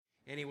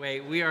Anyway,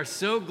 we are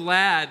so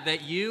glad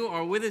that you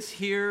are with us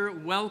here.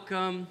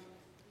 Welcome.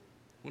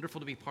 Wonderful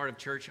to be part of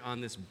church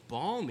on this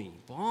balmy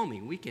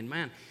weekend.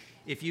 Man,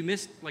 if you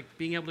missed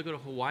being able to go to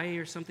Hawaii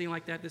or something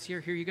like that this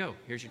year, here you go.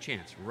 Here's your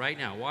chance right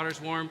now.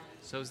 Water's warm,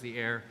 so's the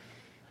air,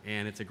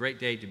 and it's a great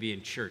day to be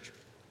in church.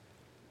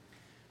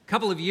 A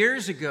couple of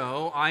years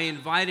ago, I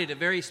invited a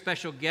very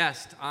special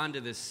guest onto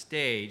this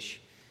stage.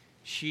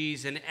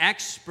 She's an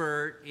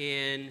expert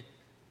in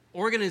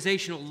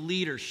organizational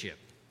leadership.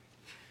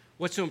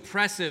 What's so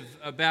impressive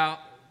about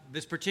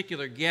this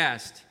particular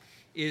guest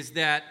is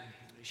that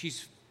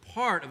she's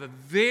part of a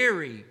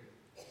very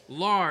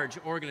large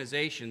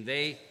organization.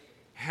 They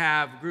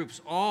have groups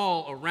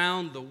all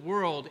around the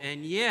world,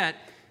 and yet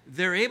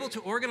they're able to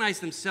organize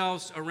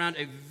themselves around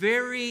a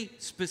very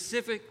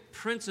specific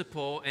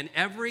principle, and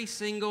every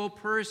single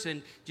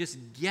person just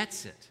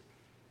gets it.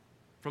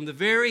 From the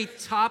very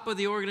top of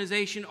the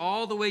organization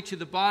all the way to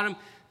the bottom,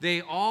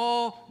 they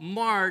all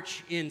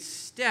march in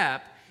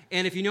step.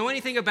 And if you know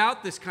anything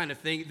about this kind of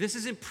thing, this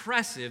is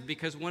impressive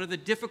because one of the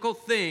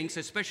difficult things,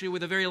 especially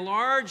with a very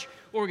large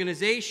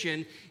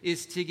organization,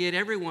 is to get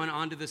everyone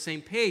onto the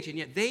same page. And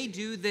yet they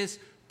do this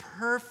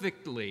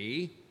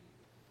perfectly.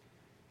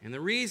 And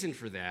the reason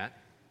for that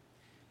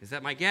is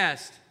that my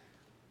guest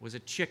was a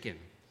chicken.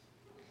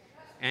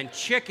 And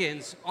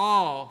chickens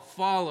all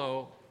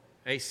follow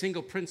a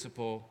single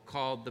principle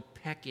called the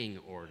pecking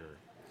order.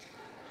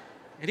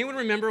 Anyone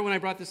remember when I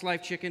brought this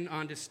live chicken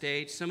onto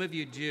stage? Some of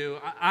you do.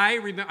 I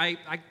remember.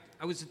 I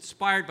was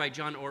inspired by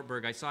John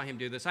Ortberg. I saw him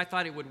do this. I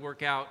thought it would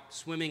work out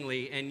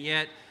swimmingly, and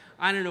yet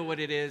I don't know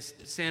what it is.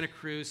 Santa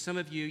Cruz. Some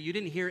of you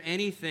didn't hear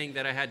anything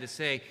that I had to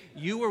say.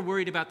 You were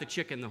worried about the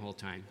chicken the whole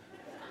time.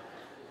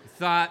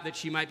 Thought that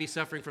she might be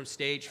suffering from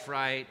stage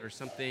fright or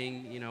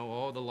something.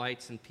 All the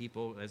lights and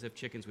people, as if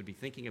chickens would be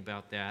thinking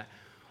about that.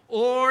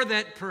 Or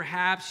that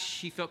perhaps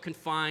she felt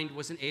confined,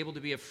 wasn't able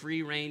to be a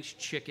free-range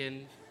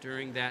chicken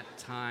during that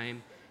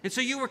time. And so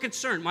you were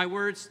concerned. My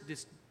words,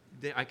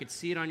 I could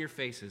see it on your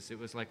faces. It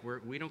was like,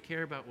 we don't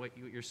care about what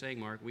you're saying,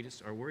 Mark. We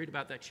just are worried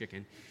about that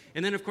chicken.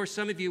 And then, of course,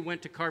 some of you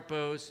went to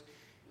Carpo's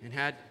and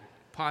had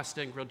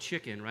pasta and grilled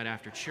chicken right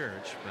after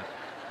church. But,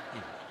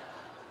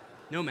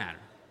 no matter.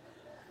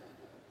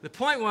 The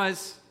point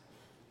was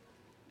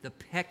the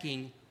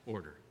pecking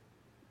order.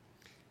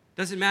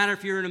 Doesn't matter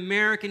if you're an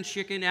American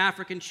chicken,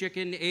 African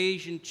chicken,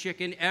 Asian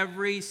chicken,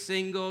 every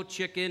single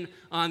chicken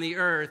on the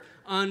earth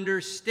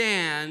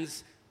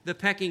understands the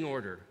pecking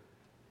order.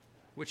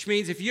 Which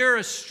means if you're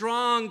a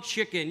strong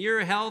chicken,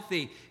 you're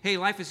healthy, hey,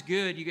 life is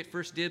good, you get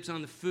first dibs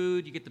on the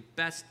food, you get the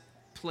best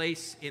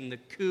place in the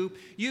coop,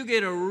 you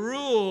get a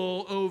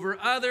rule over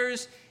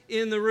others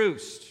in the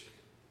roost.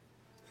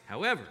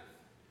 However,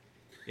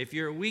 if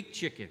you're a weak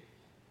chicken,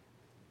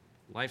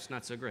 life's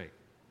not so great.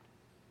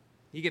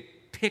 You get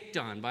picked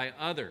on by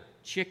other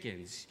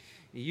chickens.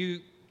 You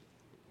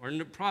are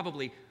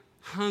probably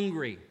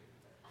hungry,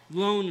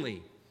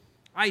 lonely,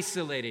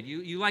 isolated.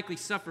 You likely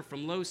suffer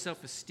from low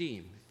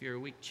self-esteem if you're a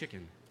weak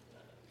chicken.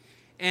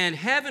 And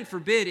heaven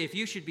forbid if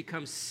you should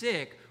become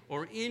sick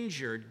or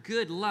injured,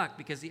 good luck,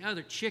 because the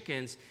other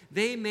chickens,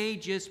 they may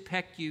just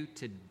peck you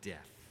to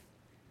death.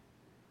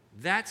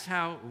 That's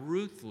how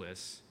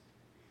ruthless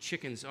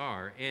chickens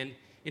are. And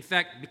in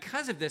fact,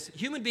 because of this,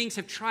 human beings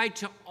have tried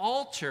to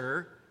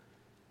alter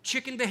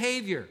chicken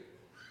behavior.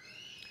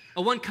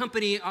 One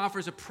company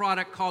offers a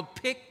product called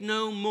Pick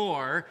No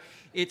More.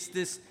 It's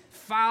this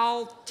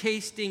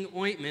foul-tasting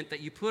ointment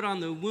that you put on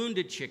the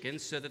wounded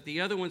chickens so that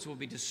the other ones will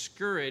be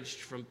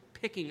discouraged from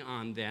picking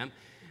on them.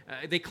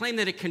 They claim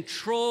that it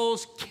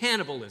controls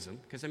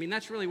cannibalism, because,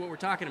 that's really what we're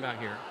talking about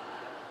here.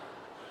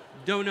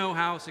 Don't know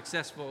how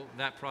successful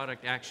that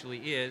product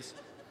actually is.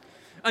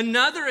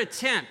 Another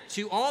attempt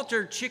to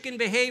alter chicken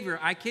behavior,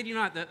 I kid you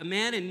not, a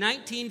man in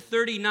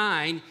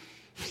 1939,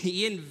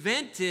 he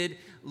invented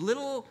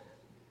little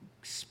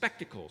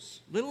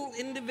spectacles, little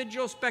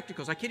individual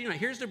spectacles. I kid you not.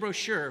 Here's the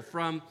brochure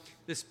from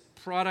this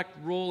product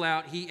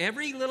rollout.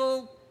 Every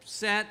little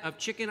set of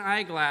chicken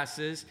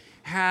eyeglasses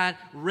had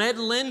red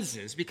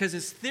lenses because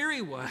his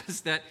theory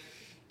was that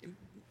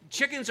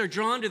chickens are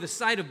drawn to the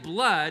sight of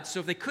blood, so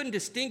if they couldn't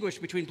distinguish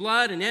between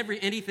blood and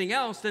anything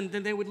else, then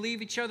they would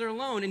leave each other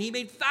alone. And he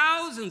made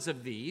thousands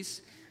of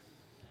these.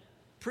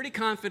 Pretty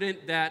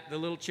confident that the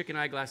little chicken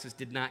eyeglasses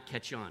did not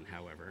catch on,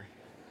 however.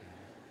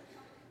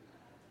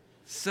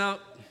 So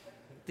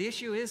the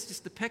issue is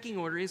just the pecking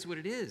order is what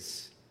it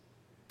is.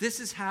 This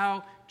is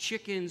how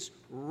chickens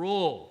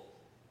roll.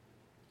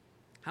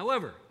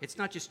 However, it's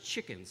not just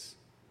chickens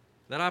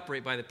that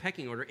operate by the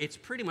pecking order. It's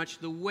pretty much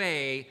the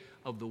way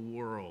of the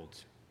world.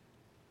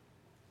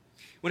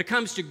 When it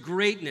comes to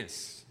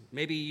greatness,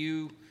 maybe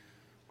you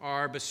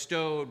are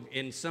bestowed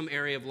in some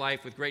area of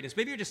life with greatness.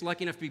 Maybe you're just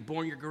lucky enough to be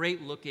born. You're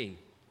great looking.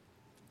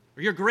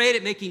 Or you're great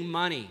at making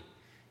money.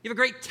 You have a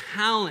great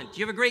talent.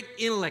 You have a great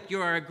intellect. You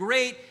are a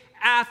great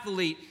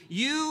athlete.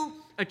 You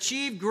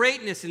achieve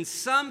greatness in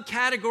some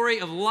category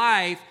of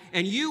life,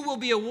 and you will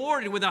be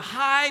awarded with a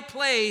high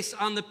place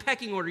on the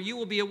pecking order. You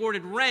will be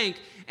awarded rank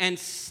and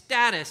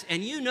status.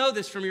 And you know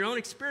this from your own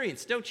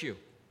experience, don't you?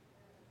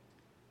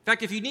 In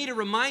fact, if you need a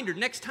reminder,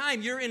 next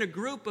time you're in a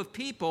group of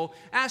people,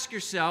 ask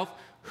yourself,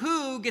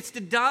 who gets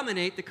to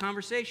dominate the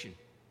conversation?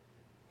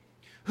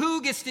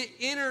 Who gets to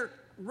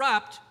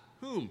interrupt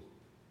whom?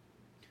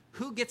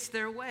 Who gets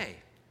their way?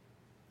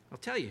 I'll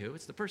tell you who.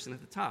 It's the person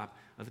at the top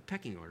of the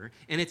pecking order.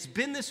 And it's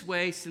been this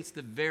way since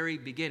the very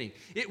beginning.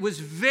 It was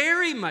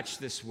very much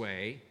this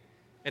way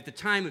at the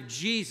time of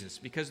Jesus,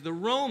 because the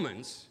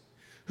Romans,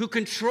 who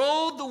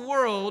controlled the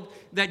world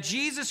that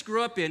Jesus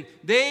grew up in,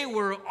 they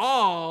were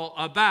all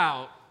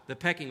about the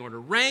pecking order.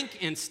 Rank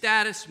and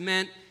status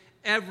meant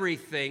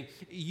everything.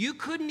 You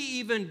couldn't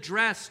even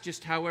dress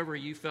just however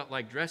you felt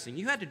like dressing.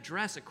 You had to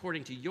dress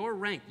according to your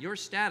rank, your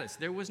status.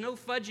 There was no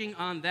fudging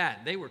on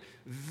that. They were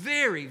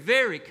very,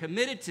 very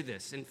committed to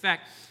this. In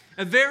fact,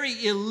 a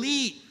very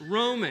elite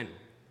Roman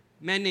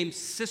man named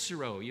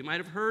Cicero, you might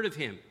have heard of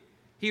him.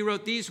 He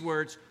wrote these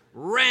words,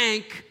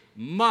 "Rank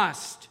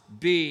must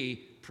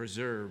be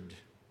preserved."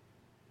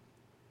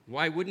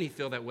 Why wouldn't he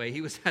feel that way?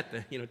 He was at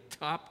the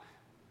top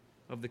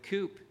of the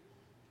coop.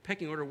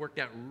 Pecking order worked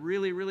out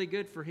really, really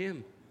good for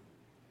him.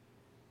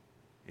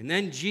 And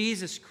then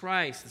Jesus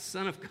Christ, the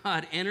Son of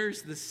God,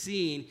 enters the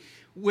scene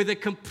with a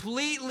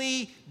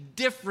completely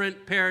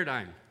different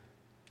paradigm.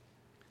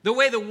 The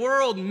way the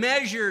world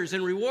measures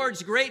and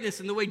rewards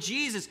greatness and the way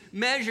Jesus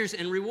measures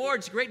and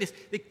rewards greatness,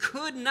 they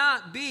could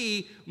not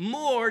be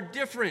more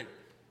different.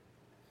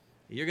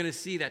 You're going to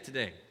see that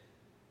today.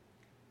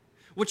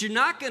 What you're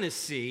not going to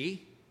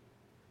see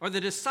are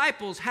the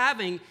disciples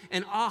having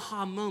an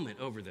aha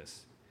moment over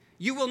this.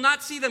 You will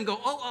not see them go,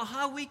 "Oh,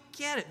 aha, we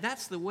get it.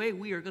 That's the way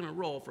we are going to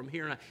roll from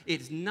here on out."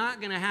 It's not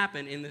going to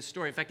happen in this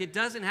story. In fact, it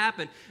doesn't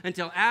happen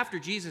until after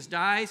Jesus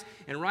dies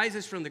and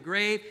rises from the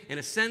grave and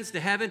ascends to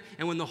heaven.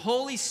 And when the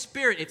Holy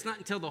Spirit, it's not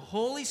until the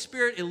Holy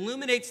Spirit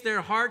illuminates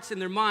their hearts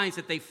and their minds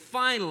that they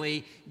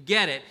finally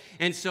get it.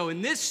 And so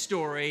in this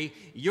story,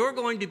 you're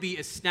going to be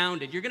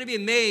astounded. You're going to be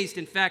amazed,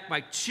 in fact, by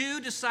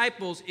two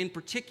disciples in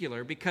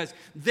particular, because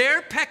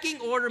their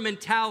pecking order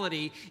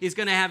mentality is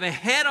going to have a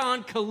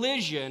head-on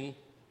collision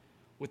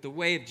with the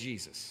way of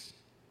Jesus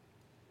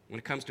when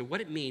it comes to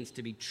what it means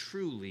to be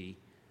truly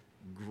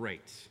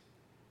great.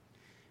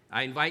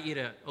 I invite you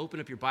to open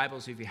up your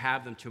Bibles, if you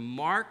have them, to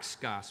Mark's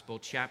Gospel,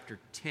 chapter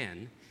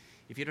 10.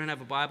 If you don't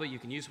have a Bible, you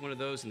can use one of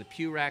those in the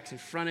pew racks in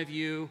front of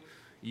you.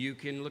 You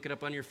can look it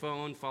up on your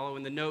phone, follow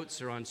in the notes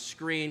or on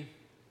screen.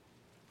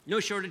 No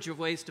shortage of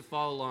ways to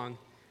follow along.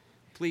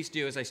 Please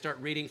do as I start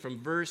reading from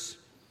verse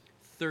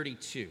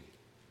 32.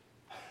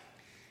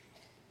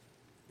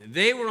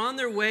 They were on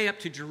their way up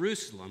to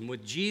Jerusalem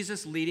with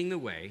Jesus leading the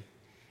way,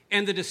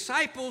 and the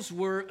disciples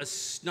were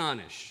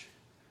astonished,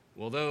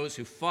 while those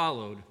who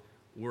followed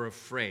were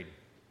afraid.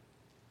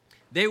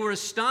 They were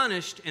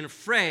astonished and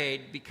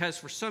afraid because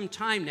for some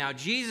time now,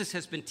 Jesus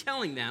has been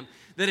telling them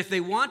that if they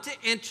want to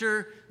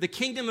enter the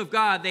kingdom of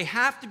God, they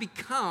have to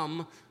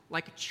become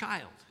like a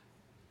child.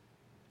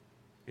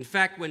 In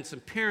fact, when some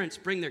parents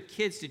bring their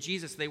kids to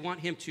Jesus, they want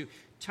him to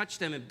touch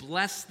them and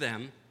bless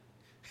them.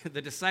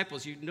 The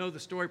disciples, you know the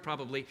story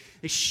probably,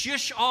 they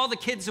shush all the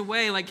kids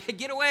away, like, "Hey,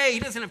 get away, he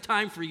doesn't have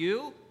time for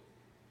you."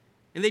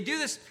 And they do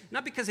this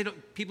not because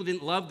people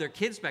didn't love their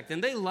kids back then.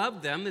 They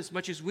loved them as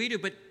much as we do,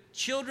 but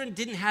children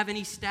didn't have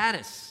any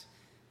status.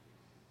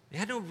 They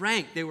had no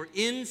rank. They were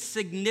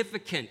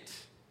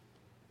insignificant.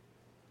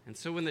 And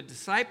so when the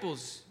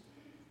disciples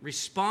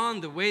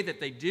respond the way that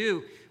they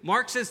do,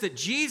 Mark says that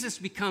Jesus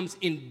becomes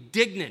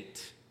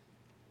indignant.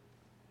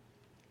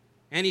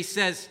 And he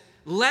says,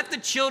 "Let the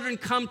children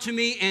come to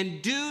me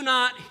and do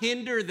not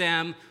hinder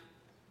them,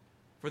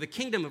 for the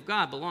kingdom of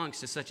God belongs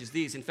to such as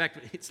these." In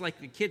fact, it's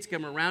like the kids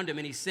come around him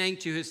and he's saying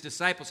to his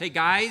disciples, "Hey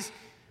guys,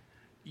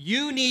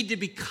 you need to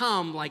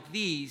become like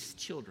these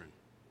children."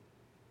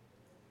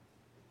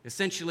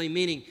 Essentially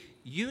meaning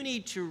you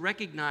need to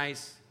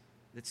recognize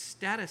that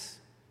status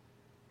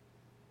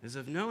is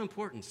of no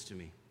importance to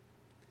me.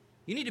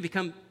 You need to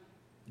become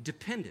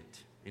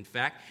dependent. In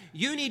fact,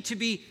 you need to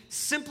be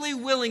simply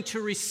willing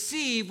to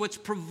receive what's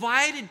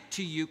provided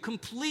to you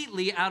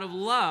completely out of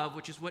love,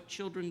 which is what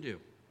children do.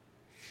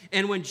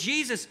 And when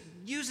Jesus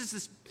uses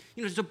this,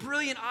 it's a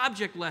brilliant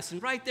object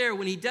lesson right there.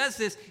 When he does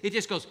this, it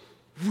just goes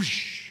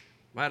whoosh,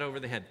 right over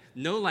the head.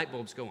 No light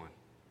bulbs go on.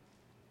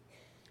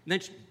 And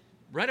then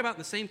right about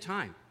the same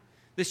time,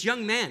 this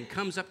young man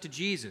comes up to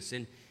Jesus,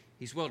 and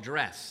he's well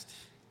dressed.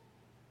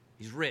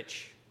 He's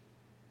rich.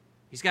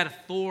 He's got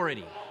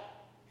authority.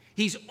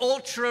 He's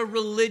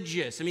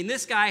ultra-religious. I mean,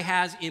 this guy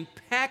has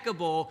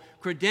impeccable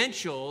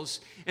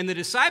credentials, and the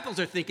disciples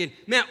are thinking,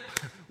 "Man,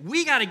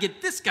 we got to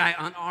get this guy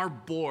on our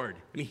board.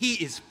 I mean, he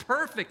is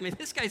perfect. Man,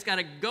 this guy's got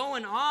it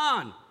going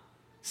on.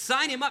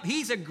 Sign him up.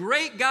 He's a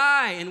great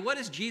guy." And what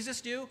does Jesus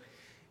do?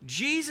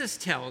 Jesus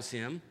tells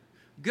him,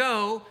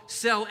 "Go,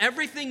 sell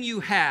everything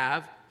you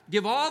have,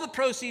 give all the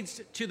proceeds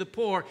to the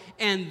poor,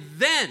 and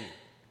then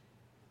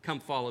come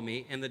follow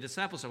me." And the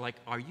disciples are like,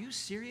 "Are you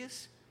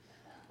serious?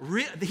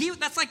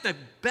 That's like the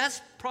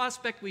best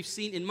prospect we've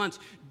seen in months.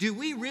 Do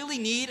we really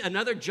need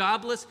another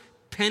jobless,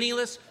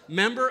 penniless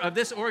member of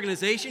this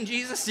organization,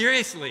 Jesus?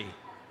 Seriously."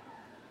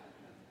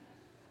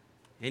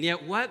 And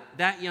yet what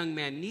that young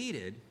man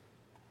needed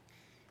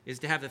is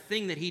to have the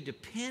thing that he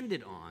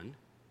depended on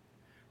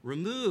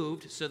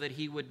removed so that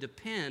he would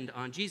depend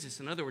on Jesus.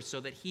 In other words, so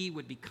that he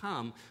would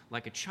become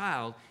like a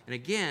child. And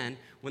again,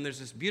 when there's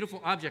this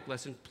beautiful object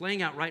lesson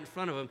playing out right in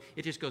front of them,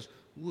 it just goes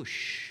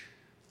whoosh,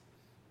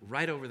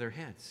 right over their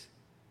heads.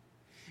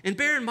 And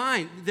bear in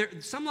mind,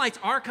 some lights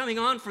are coming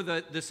on for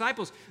the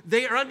disciples.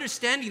 They are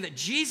understanding that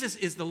Jesus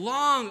is the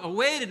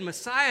long-awaited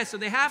Messiah, so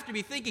they have to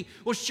be thinking,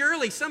 well,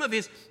 surely some of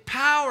his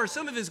power,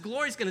 some of his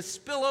glory is going to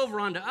spill over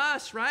onto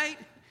us, right?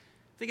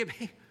 Thinking,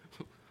 hey,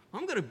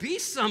 I'm going to be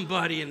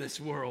somebody in this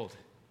world.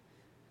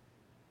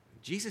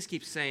 Jesus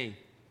keeps saying,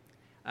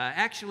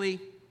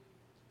 actually,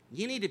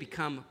 you need to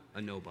become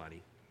a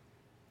nobody.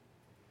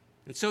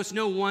 And so it's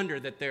no wonder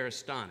that they're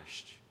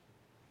astonished,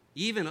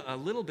 even a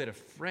little bit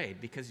afraid,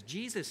 because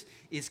Jesus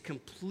is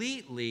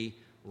completely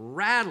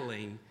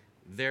rattling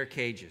their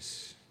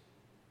cages.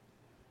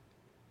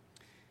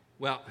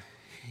 Well,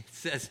 it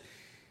says,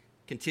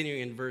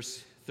 continuing in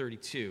verse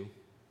 32,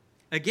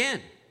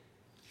 again,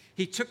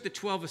 he took the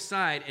 12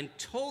 aside and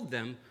told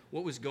them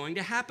what was going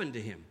to happen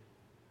to him.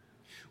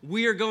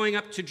 We are going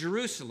up to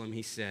Jerusalem,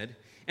 he said,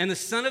 and the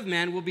Son of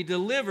Man will be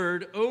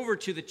delivered over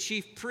to the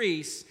chief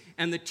priests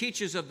and the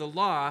teachers of the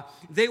law.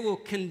 They will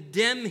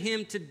condemn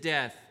him to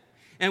death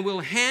and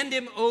will hand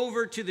him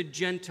over to the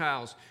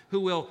Gentiles, who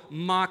will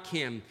mock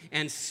him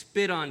and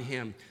spit on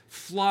him,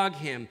 flog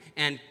him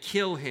and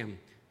kill him.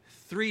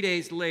 3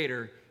 days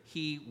later,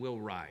 he will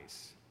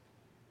rise.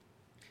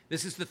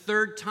 This is the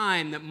third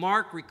time that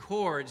Mark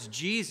records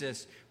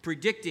Jesus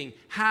predicting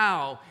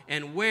how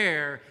and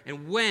where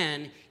and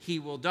when he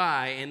will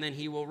die, and then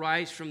he will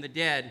rise from the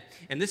dead.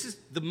 And this is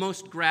the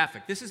most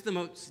graphic. This is the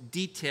most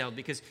detailed,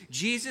 because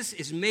Jesus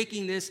is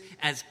making this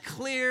as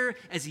clear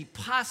as he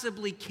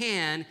possibly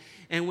can.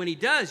 And when he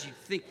does, you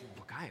think,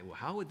 well,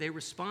 how would they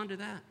respond to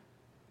that?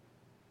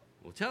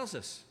 Well, it tells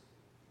us.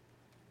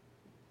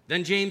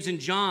 Then James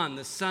and John,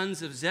 the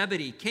sons of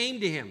Zebedee,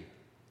 came to him.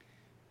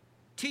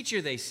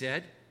 Teacher, they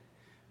said,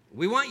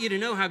 we want you to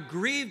know how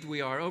grieved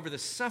we are over the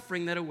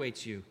suffering that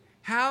awaits you.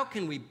 How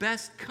can we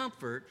best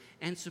comfort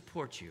and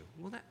support you?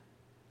 Well,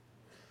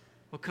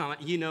 come on,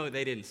 you know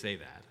they didn't say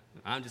that.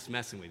 I'm just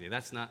messing with you.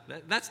 That's not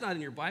in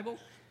your Bible.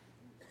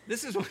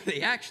 This is what they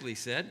actually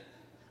said.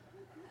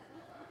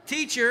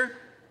 Teacher,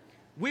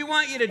 we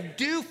want you to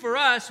do for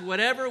us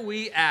whatever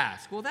we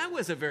ask. Well, that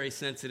was a very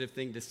sensitive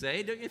thing to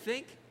say, don't you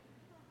think?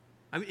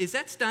 I mean, is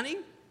that stunning?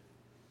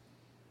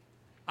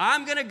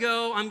 I'm going to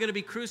go, I'm going to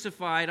be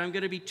crucified, I'm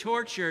going to be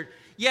tortured.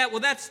 Yeah, well,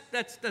 that's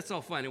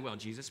all fine and well,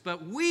 Jesus,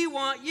 but we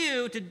want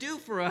you to do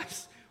for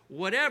us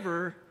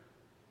whatever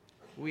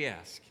we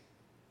ask.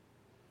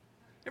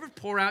 Ever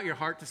pour out your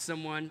heart to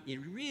someone,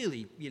 you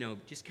really,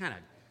 just kind of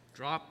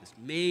drop this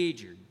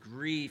major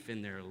grief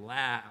in their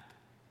lap,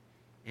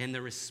 and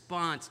the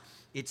response,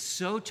 it's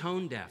so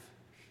tone deaf,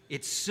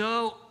 it's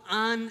so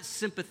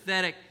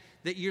unsympathetic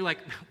that you're like,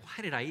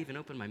 why did I even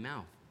open my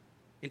mouth?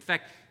 In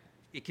fact,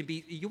 it can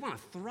be, you want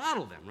to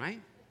throttle them,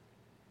 right?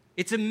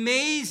 It's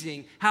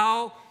amazing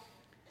how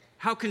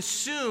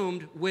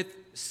consumed with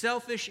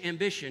selfish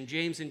ambition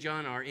James and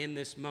John are in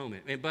this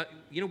moment. But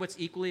you know what's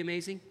equally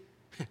amazing?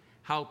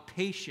 How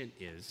patient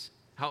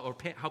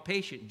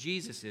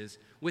Jesus is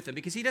with them,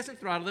 because he doesn't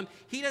throttle them.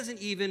 He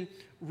doesn't even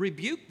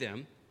rebuke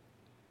them.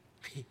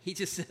 He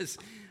just says,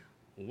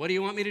 what do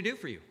you want me to do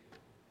for you?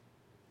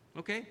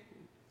 Okay,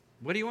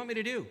 what do you want me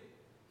to do?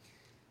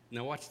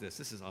 Now watch this.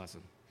 This is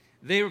awesome.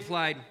 They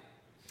replied,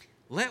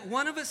 let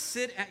one of us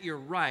sit at your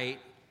right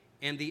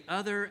and the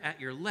other at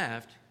your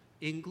left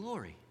in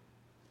glory.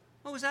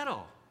 Oh, is that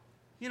all?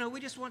 We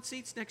just want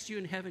seats next to you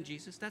in heaven,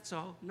 Jesus. That's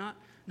all. Not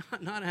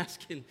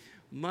asking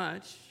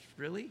much,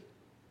 really.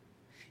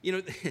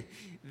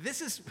 This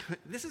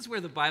is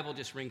where the Bible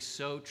just rings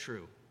so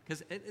true.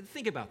 Because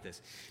think about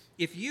this.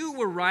 If you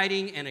were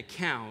writing an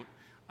account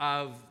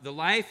of the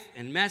life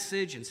and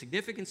message and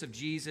significance of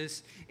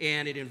Jesus,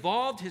 and it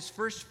involved his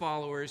first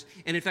followers,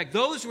 and in fact,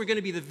 those were going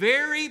to be the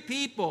very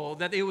people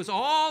that it was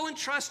all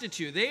entrusted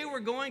to. They were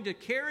going to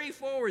carry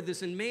forward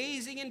this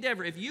amazing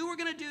endeavor. If you were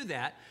going to do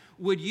that,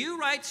 would you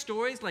write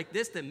stories like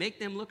this that make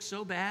them look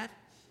so bad?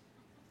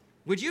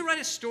 Would you write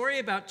a story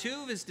about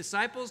two of his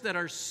disciples that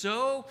are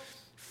so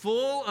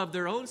full of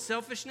their own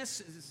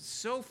selfishness,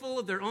 so full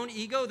of their own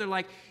ego, they're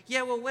like,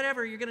 yeah, well,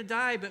 whatever, you're going to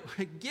die, but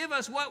give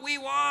us what we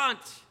want.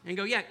 And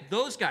go, yeah,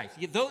 those guys,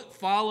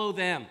 follow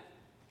them.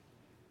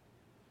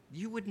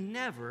 You would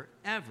never,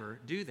 ever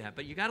do that.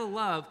 But you got to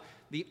love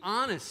the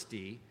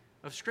honesty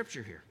of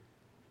Scripture here.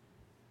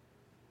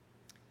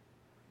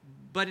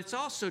 But it's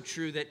also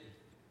true that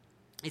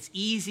it's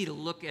easy to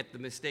look at the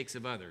mistakes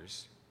of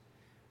others.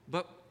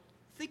 But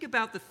think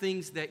about the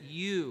things that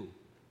you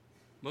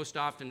most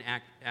often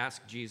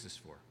ask Jesus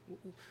for.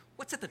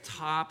 What's at the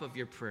top of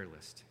your prayer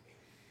list?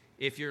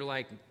 If you're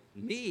like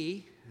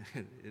me,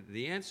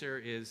 the answer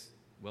is,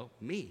 well,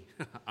 me,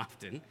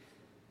 often.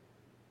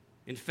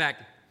 In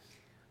fact,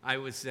 I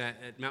was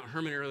at Mount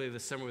Hermon earlier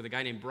this summer with a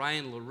guy named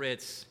Brian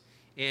Loritz,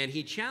 and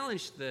he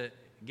challenged the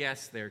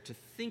guests there to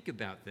think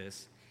about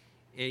this.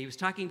 and he was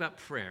talking about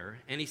prayer,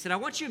 and he said, I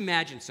want you to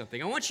imagine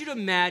something. I want you to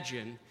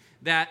imagine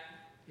that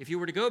if you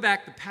were to go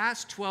back the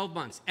past 12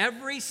 months,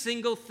 every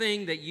single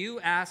thing that you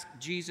ask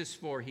Jesus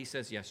for, he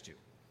says yes to.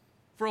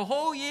 For a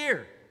whole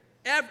year.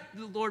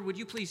 Lord, would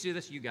you please do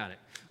this? You got it.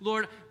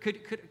 Lord, could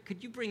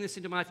you bring this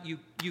into my life?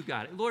 You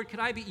got it. Lord, could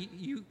I be,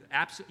 you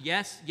absolutely,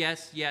 yes,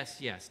 yes, yes,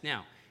 yes.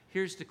 Now,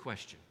 here's the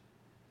question.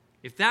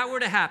 If that were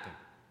to happen,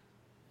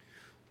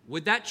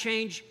 would that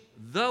change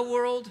the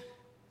world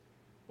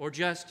or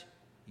just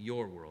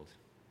your world?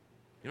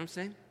 You know what I'm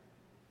saying?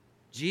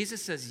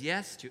 Jesus says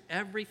yes to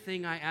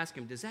everything I ask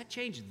him. Does that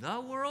change the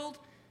world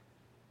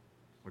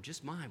or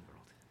just my world?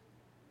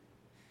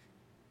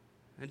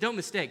 And don't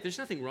mistake, there's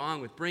nothing wrong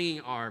with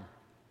bringing our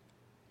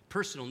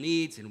personal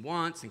needs and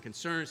wants and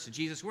concerns to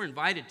Jesus. We're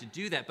invited to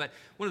do that. But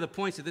one of the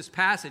points of this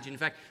passage, in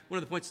fact, one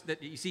of the points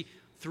that you see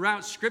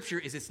throughout Scripture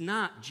is it's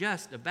not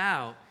just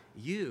about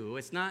you.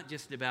 It's not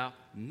just about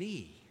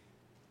me.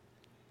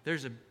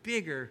 There's a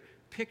bigger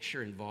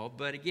picture involved.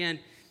 But again,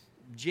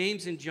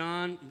 James and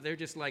John, they're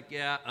just like,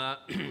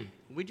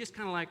 we just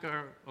kind of like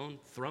our own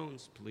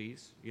thrones,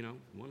 please. You know,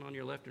 one on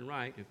your left and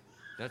right, if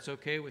that's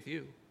okay with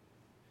you.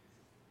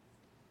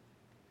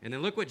 And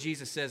then look what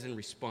Jesus says in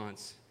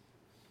response.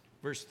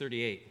 Verse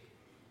 38.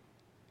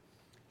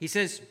 He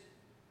says,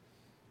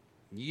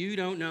 you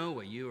don't know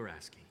what you are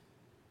asking.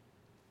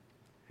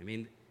 I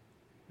mean,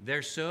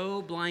 they're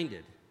so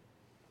blinded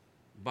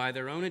by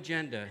their own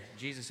agenda.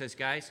 Jesus says,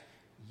 guys,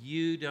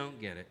 you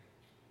don't get it.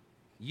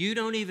 You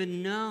don't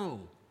even know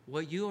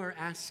what you are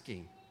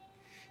asking.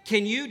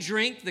 Can you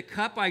drink the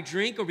cup I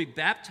drink or be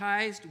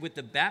baptized with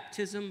the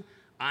baptism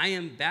I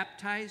am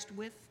baptized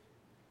with?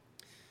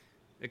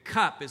 A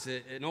cup is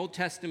an Old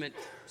Testament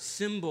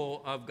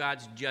symbol of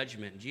God's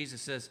judgment.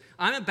 Jesus says,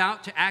 I'm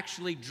about to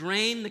actually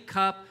drain the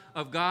cup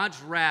of God's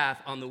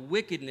wrath on the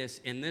wickedness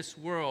in this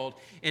world,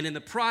 and in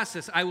the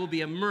process, I will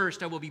be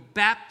immersed, I will be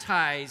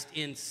baptized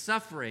in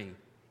suffering.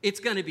 It's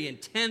going to be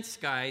intense,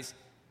 guys.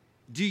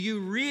 Do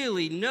you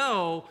really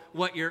know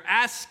what you're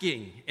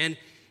asking? And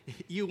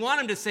you want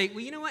him to say,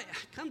 well, you know what?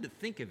 Come to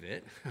think of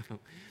it,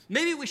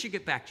 maybe we should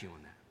get back to you on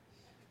that.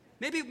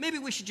 Maybe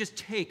we should just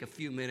take a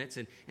few minutes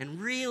and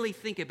really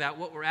think about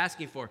what we're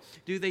asking for.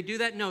 Do they do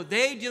that? No,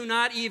 they do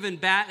not even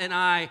bat an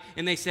eye,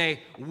 and they say,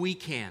 we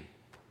can.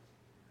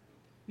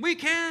 We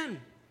can.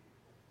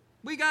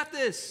 We got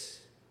this.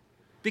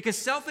 Because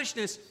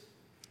selfishness,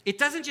 it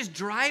doesn't just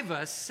drive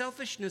us,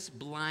 selfishness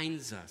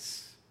blinds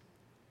us.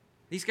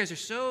 These guys are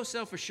so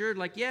self-assured,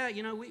 like, yeah,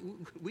 you know,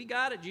 we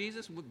got it,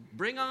 Jesus.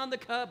 Bring on the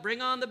cup,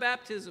 bring on the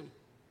baptism.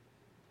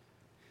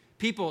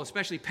 People,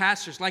 especially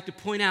pastors, like to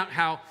point out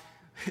how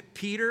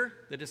Peter,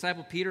 the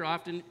disciple Peter,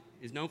 often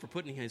is known for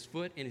putting his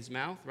foot in his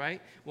mouth,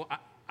 right? Well,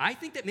 I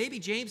think that maybe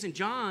James and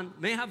John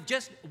may have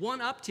just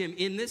one-upped him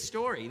in this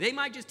story. They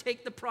might just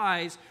take the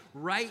prize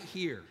right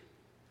here.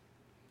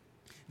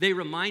 They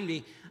remind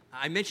me,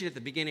 I mentioned at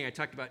the beginning, I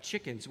talked about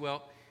chickens.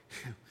 Well,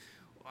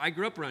 I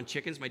grew up around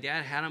chickens. My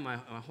dad had them my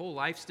whole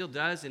life, still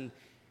does. And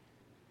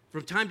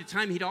from time to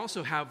time, he'd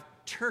also have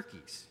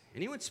turkeys.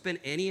 Anyone spend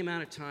any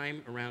amount of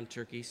time around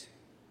turkeys?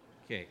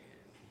 Okay,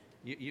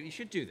 you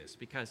should do this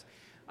because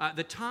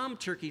the tom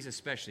turkeys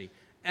especially,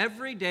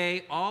 every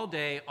day, all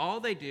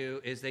they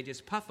do is they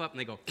just puff up and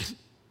they go.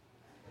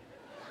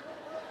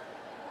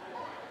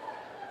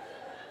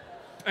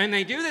 And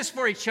they do this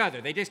for each other.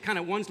 They just kind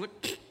of, one's look,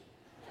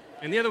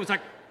 and the other one's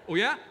like, oh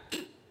yeah?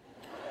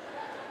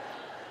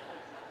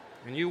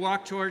 And you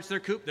walk towards their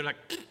coop, they're like,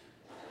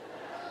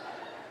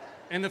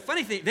 and the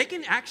funny thing, they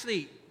can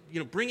actually,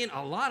 bring in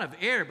a lot of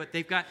air, but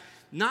they've got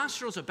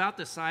nostrils about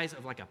the size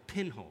of like a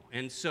pinhole.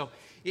 And so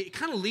it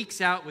kind of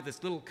leaks out with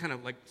this little kind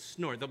of like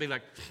snort. They'll be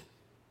like,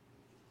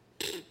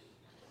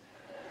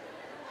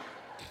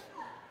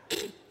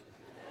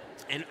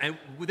 and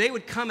they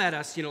would come at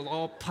us,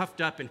 all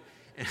puffed up, and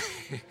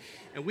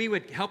we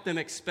would help them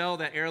expel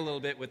that air a little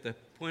bit with the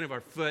point of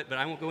our foot, but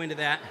I won't go into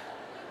that.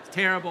 It's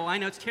terrible. I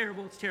know it's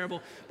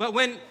terrible. But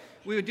when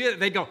we would do it,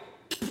 they'd go,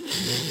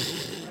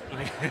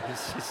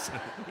 it's just,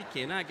 we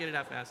cannot get it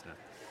out fast enough.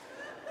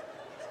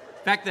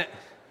 In fact,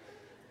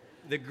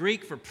 the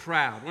Greek for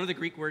proud, one of the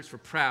Greek words for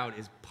proud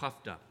is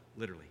puffed up,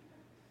 literally.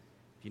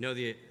 If you know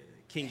the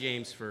King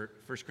James for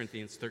 1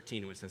 Corinthians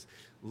 13, it says,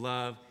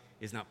 love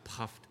is not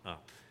puffed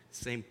up.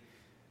 Same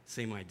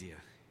idea.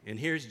 And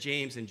here's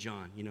James and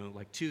John,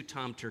 like two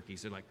tom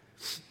turkeys. They're like,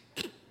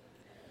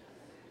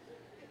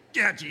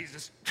 yeah,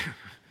 Jesus,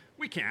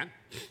 we can.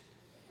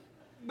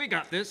 We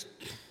got this.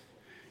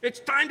 It's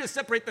time to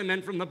separate the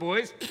men from the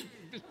boys.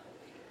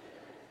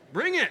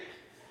 Bring it.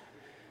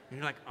 And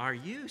you're like, are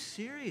you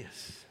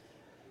serious?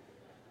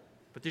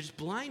 But they're just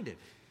blinded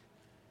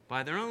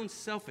by their own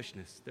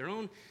selfishness, their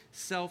own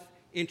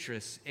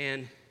self-interest.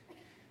 And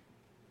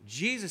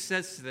Jesus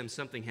says to them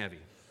something heavy.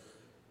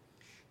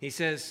 He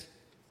says,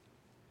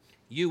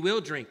 you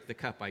will drink the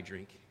cup I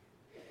drink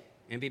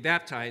and be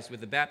baptized with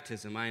the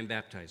baptism I am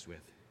baptized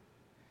with.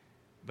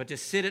 But to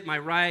sit at my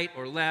right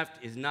or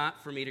left is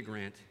not for me to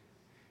grant.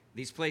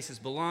 These places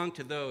belong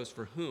to those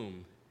for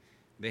whom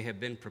they have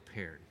been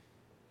prepared.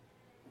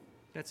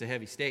 That's a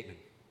heavy statement.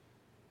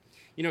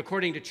 You know,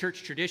 according to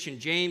church tradition,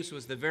 James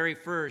was the very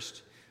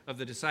first of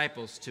the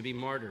disciples to be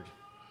martyred.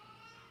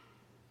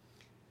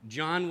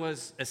 John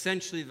was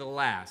essentially the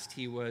last.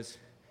 He was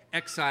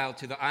exiled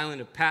to the island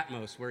of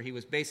Patmos, where he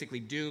was basically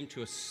doomed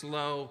to a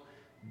slow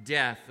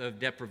death of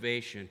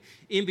deprivation.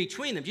 In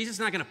between them, Jesus is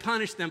not going to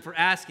punish them for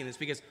asking this,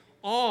 because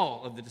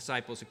all of the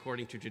disciples,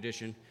 according to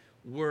tradition,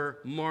 were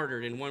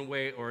martyred in one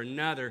way or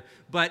another.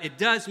 But it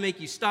does make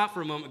you stop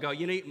for a moment and go,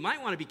 you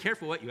might want to be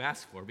careful what you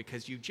ask for,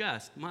 because you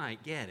just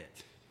might get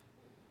it.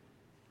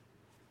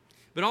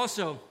 But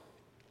also,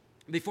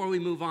 before we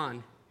move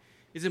on,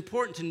 it's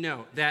important to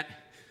note that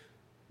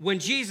when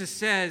Jesus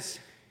says,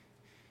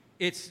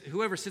 it's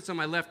whoever sits on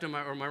my left or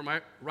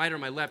my right or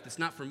my left, it's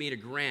not for me to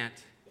grant,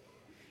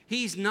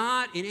 he's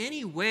not in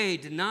any way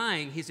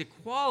denying his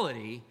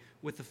equality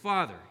with the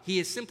Father. He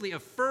is simply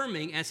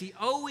affirming, as he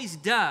always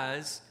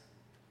does,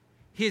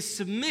 his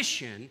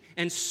submission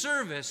and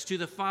service to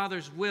the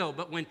Father's will.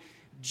 But when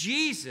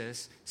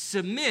Jesus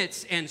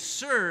submits and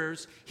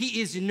serves,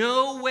 he is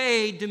no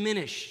way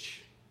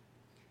diminished,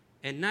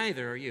 and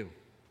neither are you.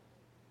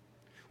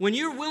 When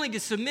you're willing to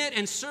submit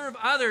and serve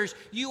others,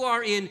 you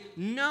are in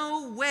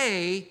no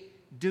way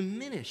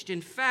diminished.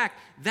 In fact,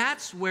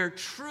 that's where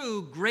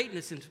true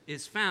greatness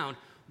is found.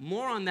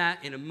 More on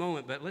that in a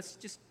moment, but let's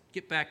just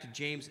get back to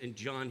James and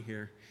John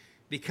here,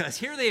 because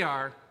here they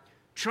are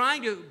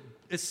trying to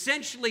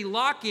essentially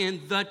lock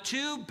in the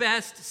two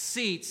best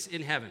seats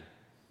in heaven.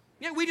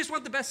 Yeah, we just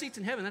want the best seats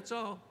in heaven, that's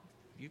all.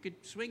 You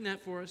could swing that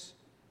for us.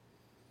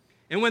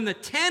 And when the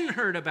 10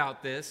 heard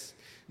about this,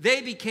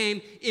 they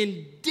became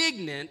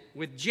indignant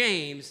with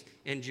James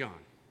and John.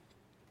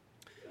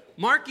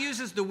 Mark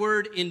uses the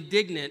word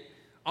indignant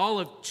all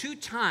of 2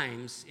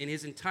 times in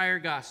his entire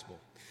gospel.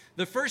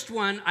 The first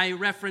one I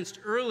referenced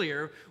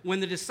earlier, when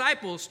the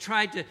disciples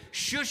tried to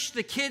shush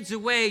the kids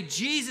away,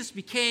 Jesus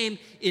became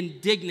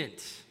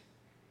indignant.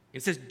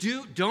 It says,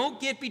 don't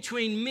get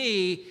between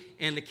me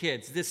and the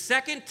kids. The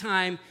second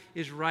time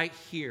is right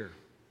here,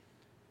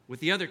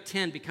 with the other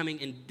 10 becoming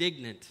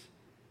indignant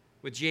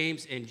with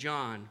James and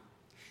John.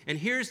 And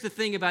here's the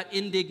thing about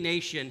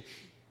indignation.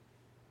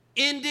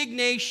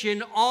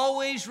 Indignation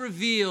always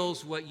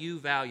reveals what you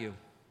value.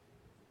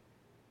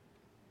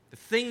 The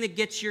thing that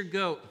gets your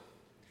goat,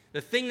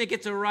 the thing that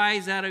gets a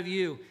rise out of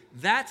you,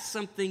 that's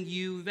something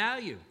you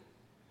value.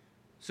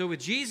 So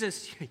with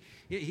Jesus,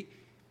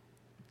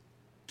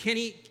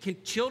 can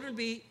children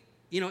be,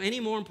 any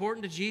more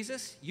important to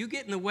Jesus? You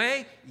get in the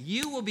way,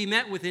 you will be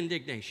met with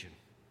indignation.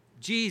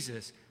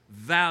 Jesus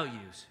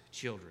values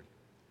children.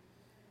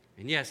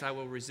 And yes, I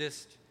will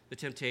resist the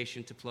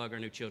temptation to plug our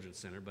new children's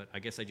center, but I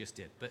guess I just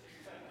did. But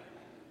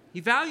he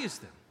values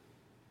them.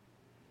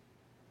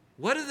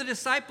 What do the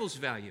disciples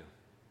value?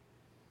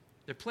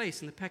 Their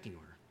place in the pecking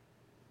order.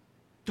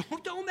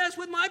 Don't mess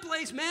with my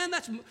place, man.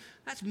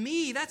 That's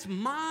me. That's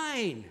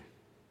mine.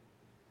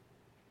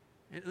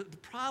 And the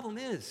problem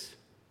is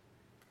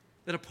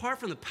that apart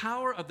from the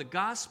power of the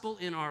gospel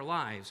in our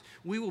lives,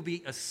 we will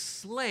be a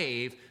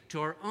slave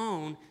to our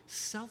own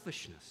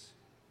selfishness.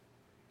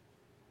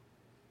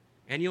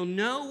 And you'll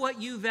know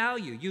what you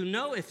value. You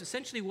know it's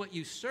essentially what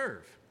you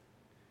serve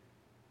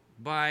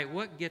by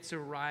what gets a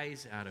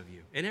rise out of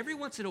you. And every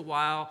once in a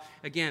while,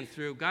 again,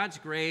 through God's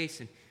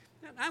grace, and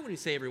I wouldn't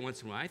say every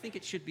once in a while. I think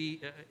it should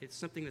be, it's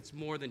something that's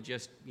more than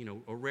just,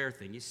 a rare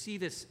thing. You see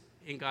this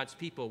in God's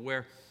people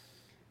where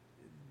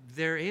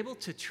they're able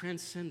to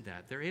transcend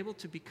that. They're able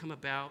to become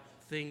about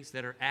things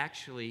that are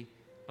actually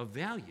of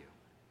value.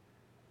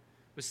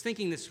 I was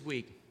thinking this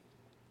week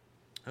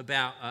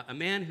about a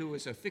man who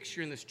was a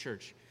fixture in this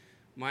church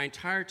my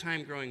entire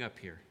time growing up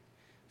here,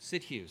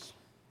 Sid Hughes.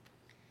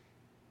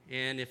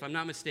 And if I'm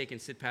not mistaken,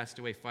 Sid passed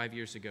away 5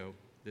 years ago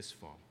this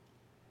fall.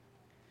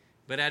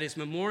 But at his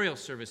memorial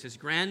service, his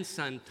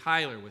grandson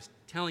Tyler was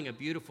telling a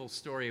beautiful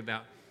story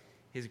about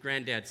his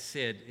granddad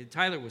Sid.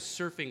 Tyler was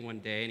surfing one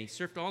day, and he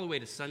surfed all the way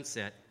to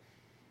sunset.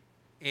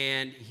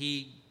 And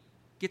he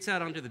gets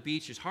out onto the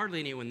beach. There's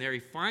hardly anyone there. He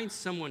finds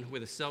someone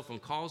with a cell phone,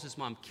 calls his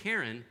mom,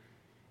 Karen,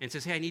 and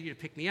says, hey, I need you to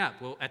pick me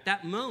up. Well, at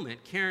that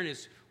moment, Karen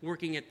is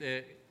working at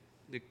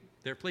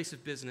their place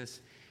of business,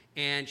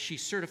 and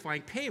she's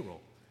certifying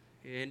payroll.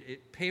 And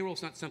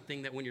payroll's not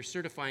something that when you're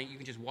certifying, you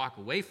can just walk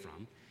away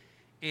from.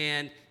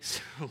 And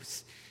so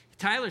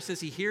Tyler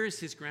says he hears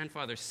his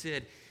grandfather,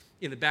 Sid,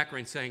 in the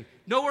background saying,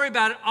 don't worry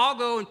about it, I'll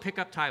go and pick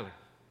up Tyler.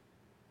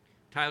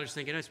 Tyler's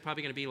thinking, it's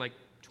probably going to be like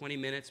 20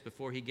 minutes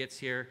before he gets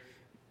here.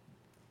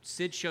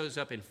 Sid shows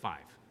up in 5.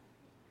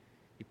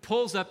 He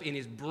pulls up in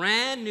his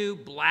brand new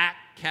black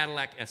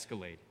Cadillac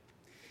Escalade.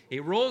 He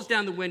rolls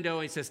down the window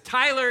and he says,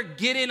 Tyler,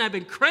 get in. I've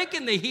been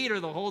cranking the heater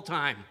the whole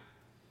time.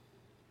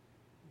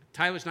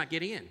 Tyler's not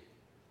getting in.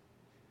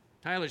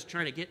 Tyler's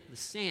trying to get the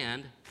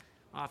sand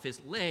off his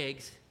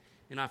legs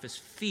and off his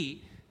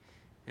feet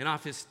and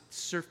off his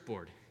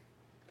surfboard.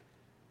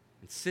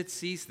 And Sid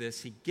sees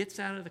this. He gets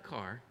out of the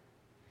car.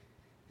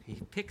 He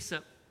picks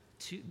up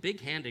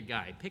big-handed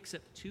guy, picks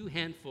up 2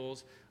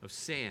 handfuls of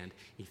sand.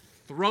 He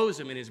throws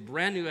them in his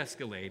brand new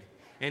Escalade.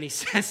 And he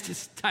says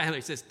to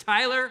Tyler,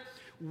 Tyler,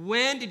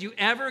 when did you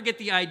ever get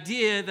the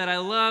idea that I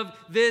love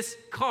this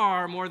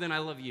car more than I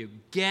love you?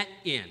 Get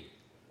in.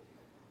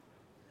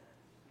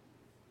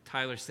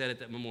 Tyler said at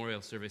that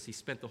memorial service, he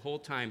spent the whole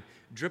time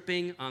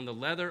dripping on the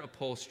leather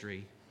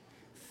upholstery,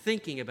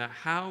 thinking about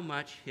how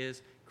much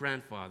his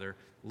grandfather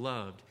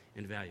loved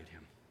and valued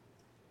him.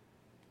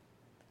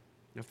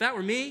 Now, if that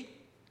were me,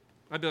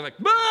 I'd be like,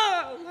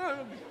 "Bah!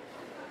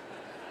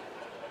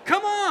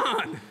 Come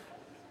on!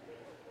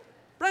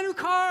 Brand new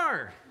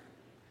car!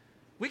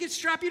 We can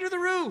strap you to the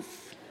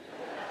roof!"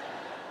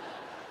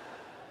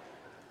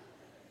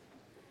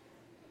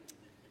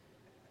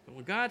 But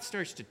when God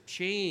starts to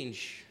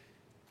change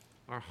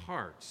our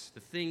hearts, the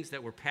things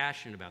that we're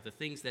passionate about, the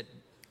things that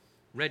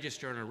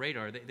register on our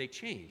radar, they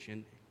change.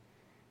 And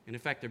in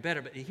fact, they're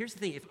better. But here's the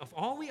thing. If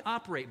all we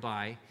operate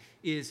by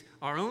is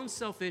our own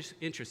selfish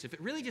interests, if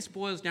it really just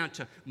boils down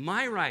to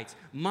my rights,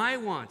 my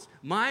wants,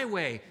 my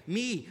way,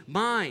 me,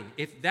 mine,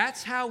 if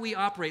that's how we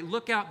operate,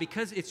 look out,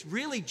 because it's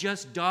really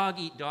just dog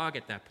eat dog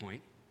at that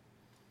point.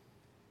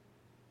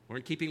 Or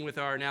in keeping with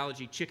our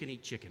analogy, chicken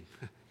eat chicken.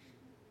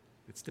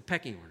 It's the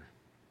pecking order.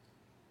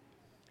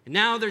 And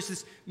now there's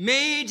this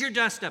major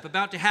dust-up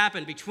about to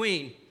happen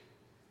between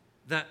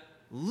the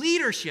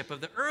leadership of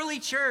the early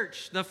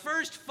church, the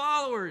first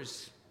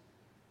followers.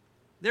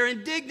 They're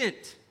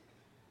indignant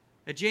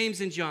at James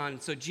and John.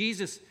 So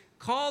Jesus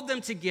called them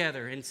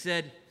together and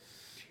said,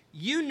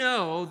 "You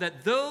know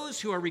that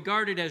those who are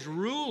regarded as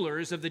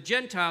rulers of the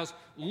Gentiles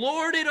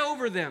lord it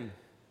over them,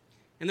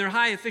 and their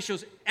high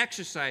officials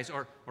exercise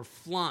or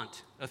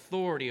flaunt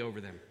authority over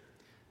them.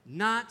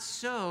 Not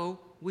so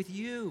with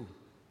you.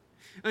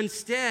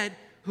 Instead,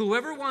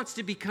 whoever wants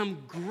to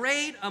become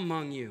great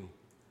among you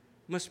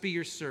must be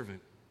your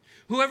servant.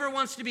 Whoever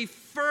wants to be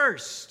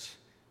first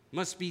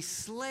must be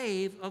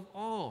slave of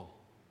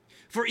all.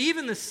 For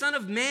even the Son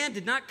of Man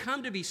did not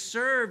come to be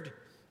served,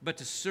 but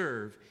to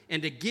serve,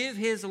 and to give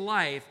his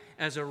life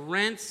as a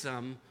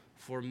ransom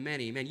for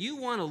many." Man, you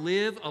want to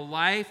live a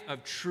life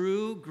of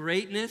true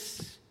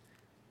greatness?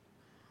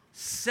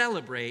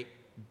 Celebrate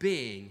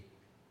being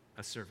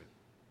a servant.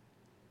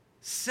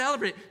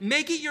 Celebrate.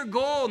 Make it your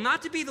goal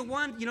not to be the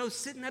one,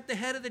 sitting at the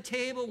head of the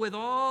table with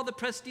all the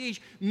prestige.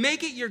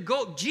 Make it your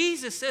goal.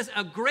 Jesus says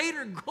a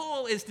greater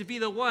goal is to be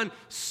the one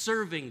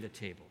serving the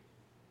table.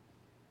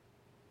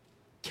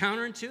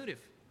 Counterintuitive.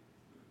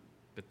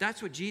 But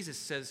that's what Jesus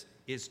says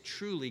is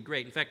truly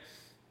great. In fact,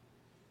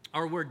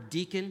 our word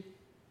deacon,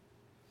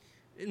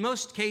 in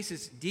most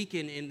cases,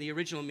 deacon in the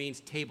original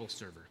means table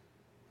server.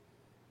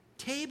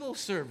 Table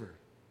server.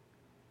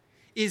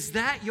 Is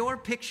that your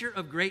picture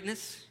of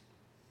greatness?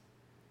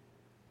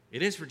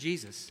 It is for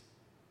Jesus.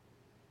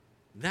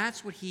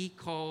 That's what he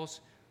calls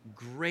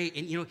great.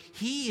 And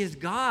he is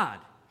God.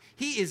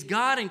 He is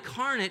God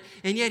incarnate,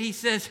 and yet he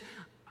says,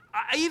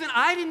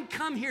 I didn't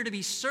come here to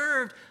be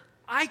served.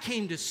 I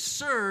came to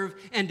serve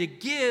and to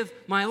give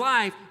my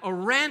life a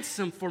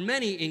ransom for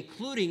many,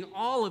 including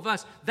all of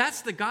us.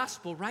 That's the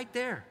gospel right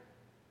there.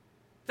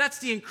 That's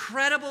the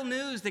incredible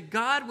news that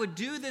God would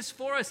do this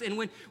for us. And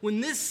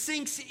when this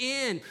sinks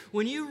in,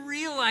 when you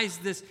realize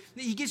this,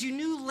 he gives you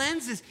new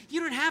lenses.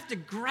 You don't have to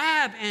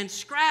grab and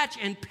scratch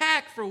and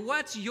peck for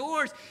what's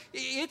yours.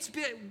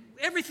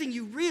 Everything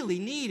you really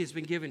need has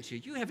been given to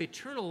you. You have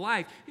eternal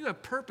life. You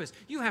have purpose.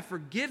 You have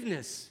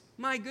forgiveness.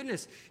 My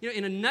goodness.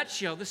 In a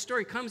nutshell, this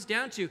story comes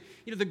down to,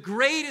 the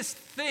greatest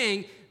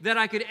thing that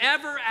I could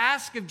ever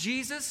ask of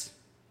Jesus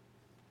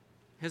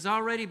has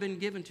already been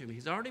given to me.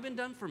 He's already been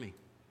done for me.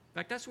 In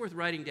fact, that's worth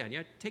writing down.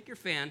 Take your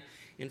fan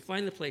and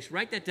find the place.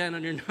 Write that down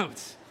on your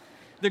notes.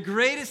 The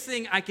greatest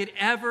thing I could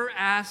ever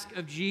ask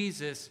of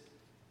Jesus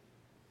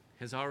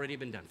has already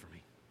been done for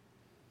me.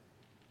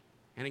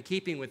 And in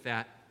keeping with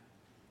that,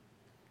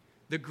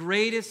 the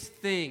greatest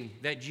thing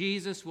that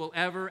Jesus will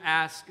ever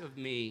ask of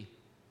me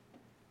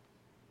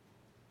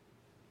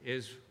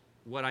is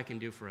what I can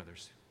do for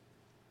others.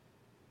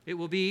 It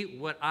will be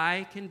what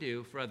I can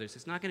do for others.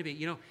 It's not going to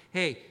be,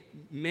 hey,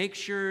 make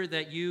sure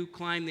that you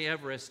climb the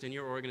Everest in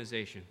your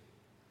organization.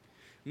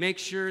 Make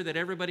sure that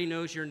everybody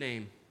knows your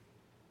name.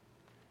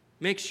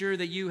 Make sure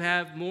that you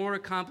have more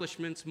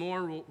accomplishments,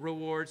 more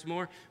rewards,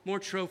 more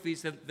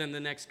trophies than the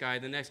next guy,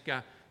 the next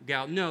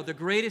gal. No, the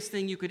greatest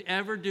thing you could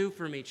ever do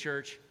for me,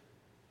 church,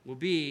 will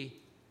be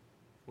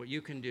what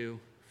you can do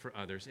for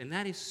others. And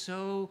that is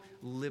so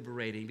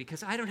liberating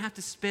because I don't have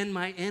to spend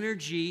my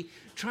energy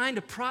trying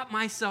to prop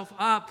myself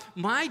up.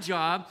 My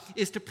job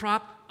is to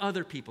prop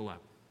other people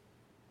up.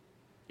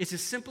 It's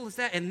as simple as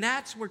that. And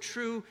that's where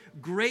true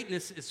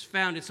greatness is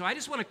found. And so I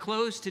just want to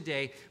close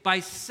today by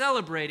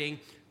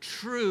celebrating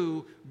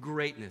true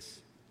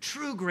greatness.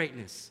 True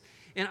greatness.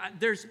 And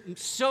there's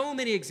so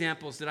many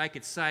examples that I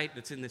could cite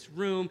that's in this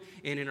room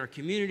and in our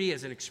community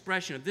as an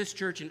expression of this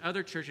church and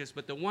other churches.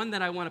 But the one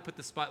that I want to put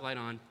the spotlight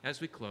on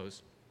as we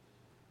close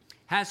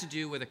has to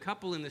do with a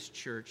couple in this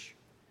church,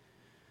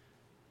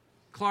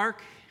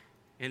 Clark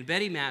and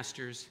Betty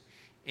Masters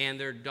and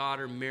their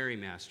daughter Mary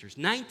Masters.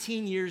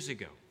 19 years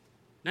ago,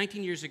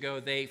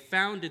 they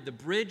founded the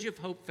Bridge of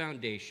Hope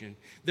Foundation.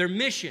 Their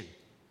mission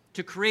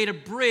to create a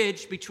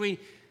bridge between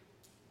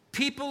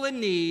people in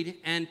need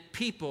and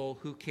people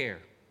who care.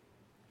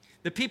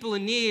 The people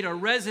in need are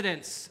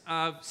residents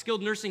of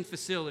skilled nursing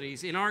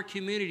facilities in our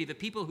community. The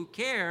people who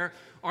care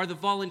are the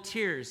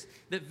volunteers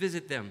that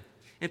visit them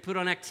and put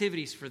on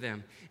activities for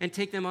them and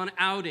take them on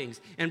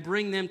outings and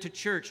bring them to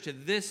church, to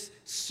this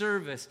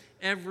service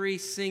every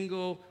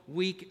single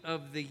week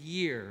of the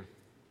year.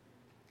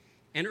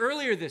 And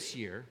earlier this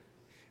year,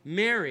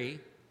 Mary,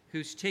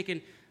 who's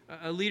taken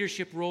a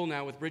leadership role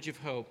now with Bridge of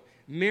Hope,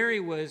 Mary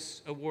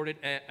was awarded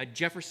a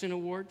Jefferson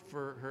Award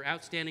for her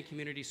outstanding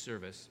community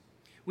service.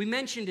 We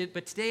mentioned it,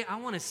 but today I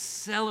want to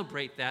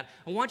celebrate that.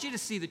 I want you to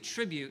see the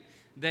tribute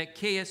that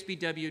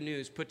KSBW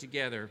News put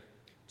together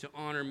to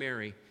honor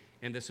Mary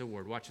and this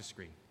award. Watch the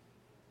screen.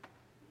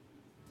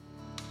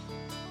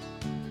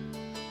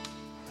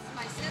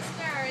 My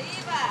sister,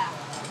 Eva.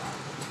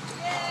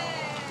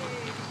 Yay!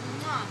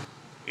 Mwah.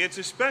 It's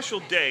a special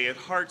day at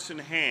Hearts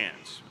and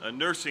Hands, a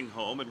nursing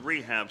home and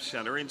rehab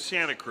center in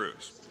Santa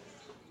Cruz.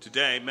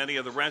 Today, many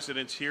of the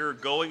residents here are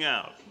going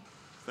out,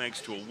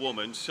 thanks to a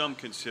woman some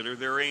consider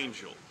their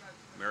angel,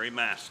 Mary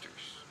Masters.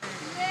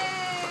 Yay!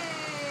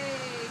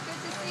 Good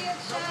to see you,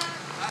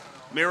 Chuck.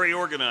 Mary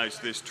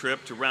organized this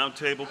trip to Round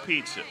Table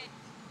Pizza.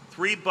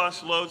 3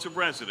 bus loads of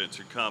residents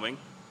are coming.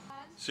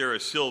 Sarah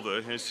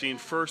Silva has seen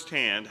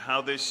firsthand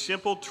how this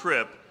simple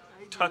trip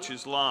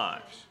touches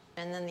lives.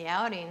 And then the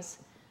outings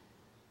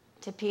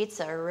to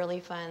pizza are really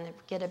fun. They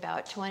get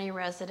about 20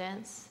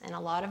 residents and a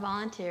lot of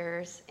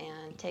volunteers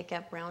and take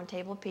up Round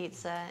Table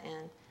Pizza,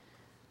 and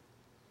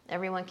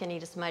everyone can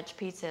eat as much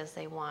pizza as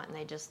they want, and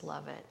they just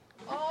love it.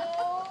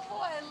 Oh,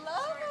 I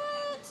love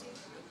it.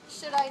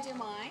 Should I do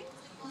mine?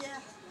 Yeah.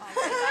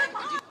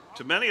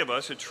 To many of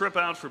us, a trip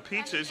out for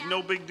pizza is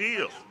no big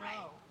deal.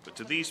 But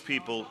to these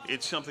people,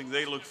 it's something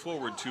they look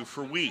forward to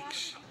for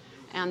weeks.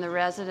 And the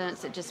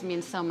residents, it just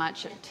means so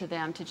much to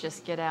them to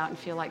just get out and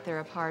feel like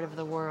they're a part of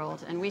the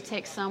world. And we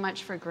take so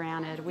much for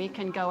granted. We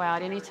can go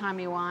out anytime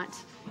we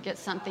want, get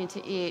something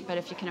to eat, but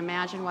if you can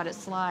imagine what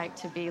it's like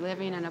to be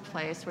living in a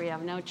place where you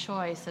have no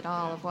choice at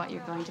all of what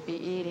you're going to be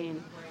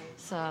eating.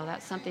 So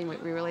that's something we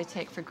really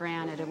take for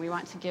granted, and we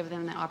want to give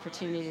them the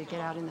opportunity to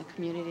get out in the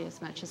community as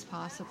much as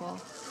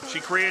possible. She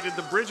created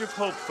the Bridge of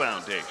Hope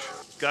Foundation,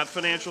 got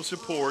financial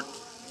support,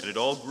 and it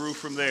all grew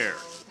from there.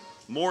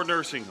 More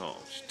nursing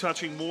homes,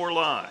 touching more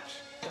lives.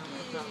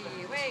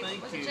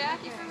 Wait, was it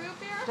Jackie for root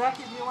beer?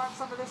 Jackie, do you want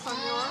some of this on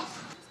yours?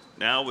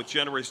 Now, with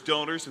generous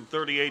donors and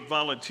 38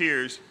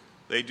 volunteers,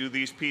 they do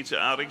these pizza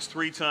outings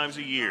 3 times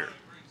a year.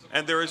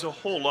 And there is a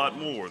whole lot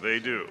more they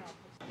do.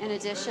 In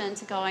addition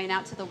to going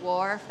out to the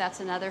wharf,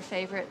 that's another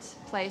favorite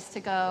place to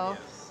go.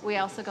 We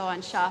also go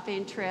on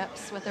shopping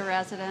trips with the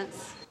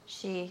residents.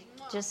 She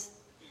just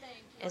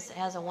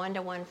has a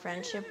one-to-one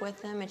friendship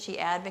with them, and she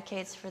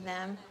advocates for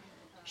them.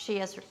 She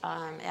has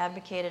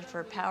advocated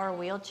for power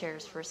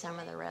wheelchairs for some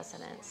of the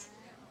residents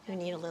who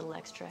need a little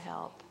extra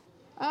help.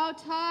 Oh,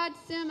 Todd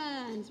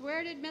Simmons.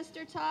 Where did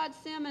Mr. Todd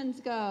Simmons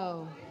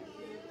go?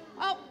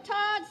 Oh,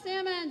 Todd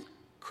Simmons.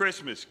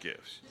 Christmas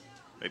gifts,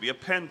 maybe a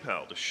pen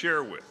pal to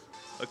share with,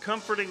 a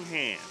comforting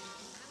hand.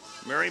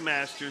 Mary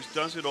Masters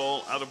does it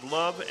all out of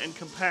love and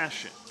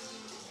compassion,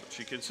 but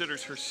she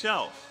considers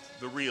herself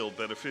the real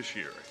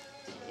beneficiary.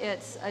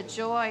 It's a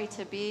joy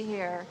to be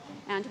here,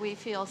 and we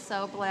feel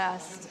so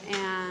blessed,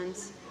 and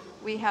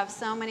we have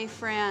so many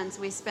friends.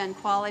 We spend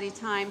quality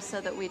time so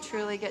that we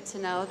truly get to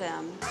know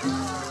them.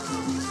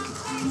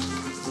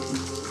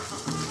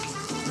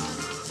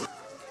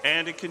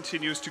 And it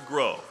continues to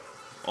grow,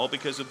 all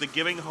because of the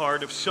giving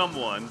heart of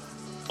someone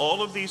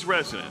all of these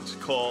residents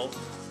call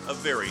a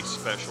very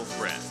special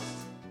friend.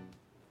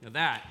 Now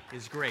that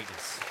is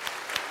greatness.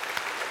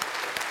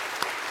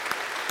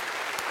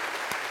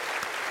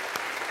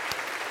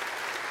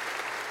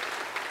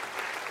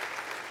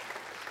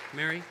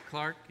 Mary,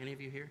 Clark, any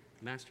of you here?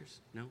 Masters?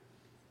 No?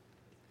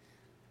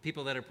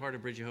 People that are part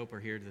of Bridge of Hope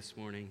are here this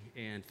morning,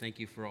 and thank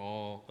you for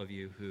all of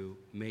you who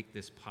make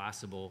this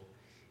possible.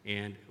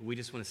 And we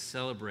just want to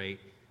celebrate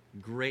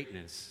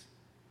greatness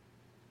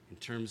in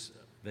terms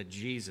that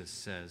Jesus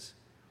says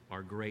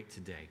are great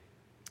today.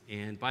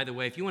 And by the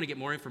way, if you want to get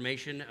more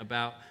information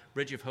about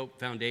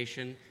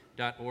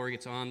bridgeofhopefoundation.org,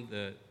 it's on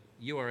the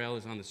URL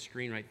is on the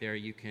screen right there.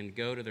 You can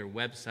go to their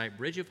website,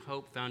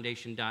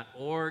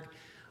 bridgeofhopefoundation.org.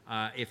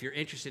 If you're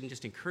interested in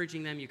just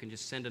encouraging them, you can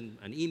just send an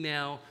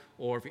email,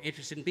 or if you're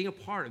interested in being a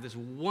part of this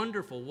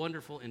wonderful,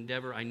 wonderful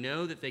endeavor, I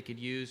know that they could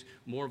use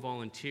more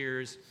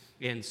volunteers,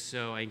 and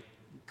so I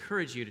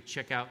encourage you to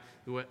check out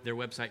their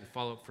website and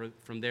follow up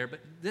from there. But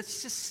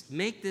let's just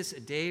make this a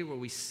day where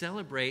we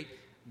celebrate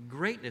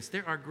greatness.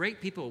 There are great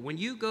people. When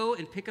you go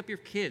and pick up your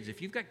kids,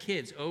 if you've got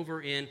kids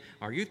over in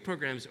our youth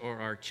programs or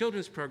our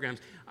children's programs,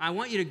 I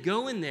want you to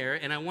go in there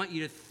and I want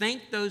you to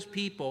thank those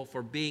people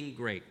for being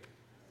great.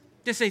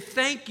 Just say,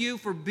 thank you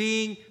for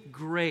being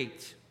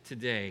great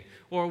today.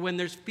 Or when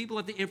there's people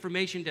at the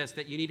information desk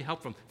that you need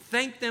help from,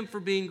 thank them for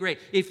being great.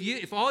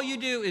 If all you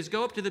do is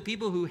go up to the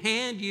people who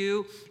hand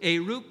you a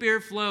root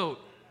beer float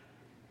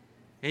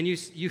And you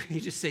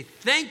just say,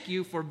 thank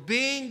you for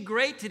being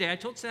great today. I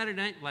told Saturday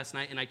night last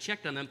night, and I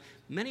checked on them.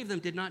 Many of them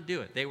did not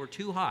do it. They were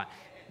too hot.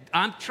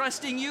 I'm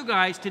trusting you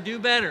guys to do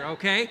better,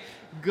 okay?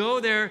 Go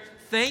there,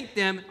 thank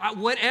them.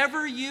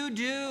 Whatever you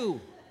do,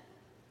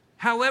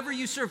 however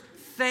you serve,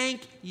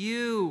 thank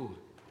you.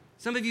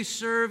 Some of you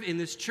serve in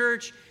this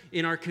church,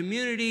 in our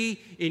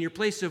community, in your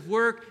place of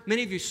work.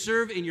 Many of you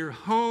serve in your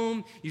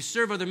home. You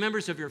serve other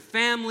members of your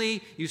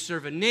family. You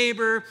serve a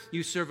neighbor.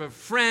 You serve a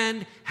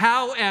friend.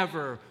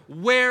 However,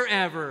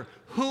 wherever,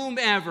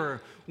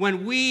 whomever,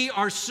 when we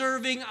are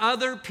serving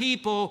other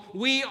people,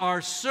 we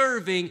are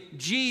serving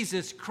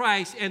Jesus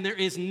Christ, and there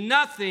is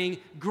nothing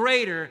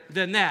greater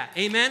than that.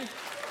 Amen?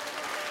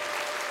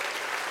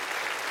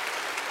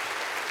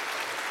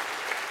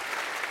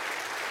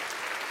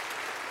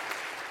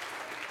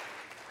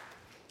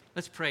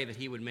 Let's pray that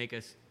he would make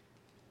us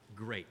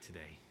great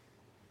today.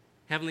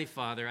 Heavenly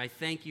Father, I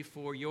thank you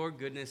for your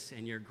goodness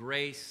and your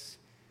grace,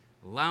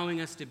 allowing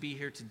us to be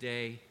here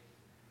today.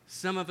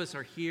 Some of us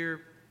are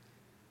here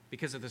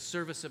because of the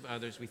service of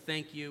others. We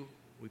thank you.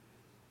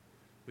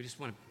 We just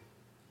want to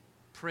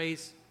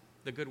praise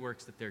the good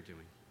works that they're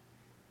doing.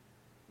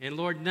 And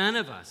Lord, none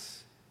of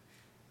us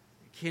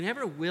can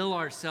ever will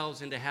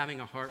ourselves into having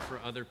a heart for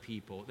other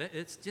people.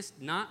 It's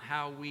just not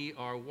how we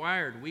are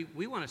wired.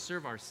 We want to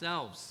serve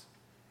ourselves.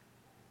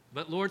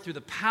 But Lord, through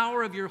the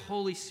power of your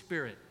Holy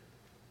Spirit,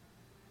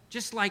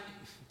 just like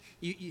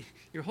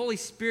your Holy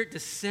Spirit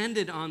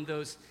descended on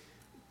those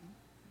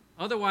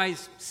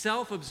otherwise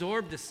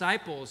self-absorbed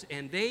disciples,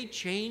 and they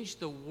changed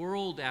the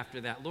world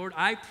after that. Lord,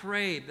 I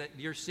pray that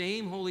your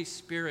same Holy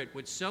Spirit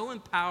would so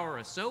empower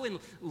us, so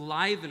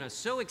enliven us,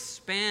 so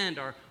expand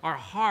our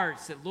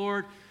hearts that,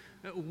 Lord,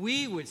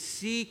 we would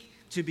seek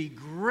to be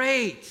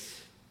great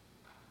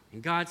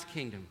in God's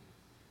kingdom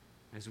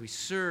as we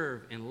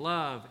serve and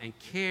love and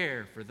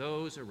care for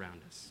those around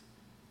us.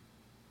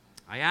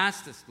 I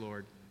ask this,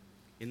 Lord,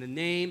 in the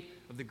name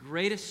of the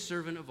greatest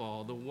servant of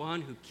all, the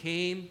one who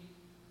came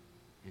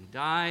and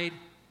died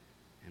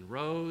and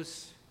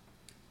rose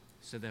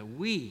so that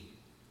we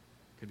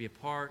could be a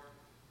part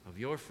of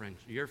your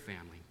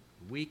family.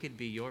 We could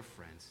be your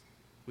friends.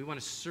 We want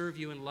to serve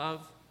you in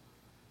love,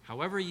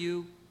 however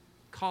you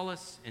call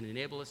us and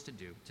enable us to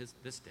do to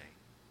this day.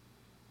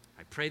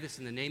 I pray this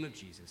in the name of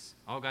Jesus.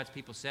 All God's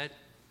people said,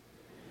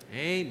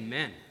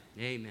 amen.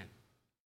 Amen.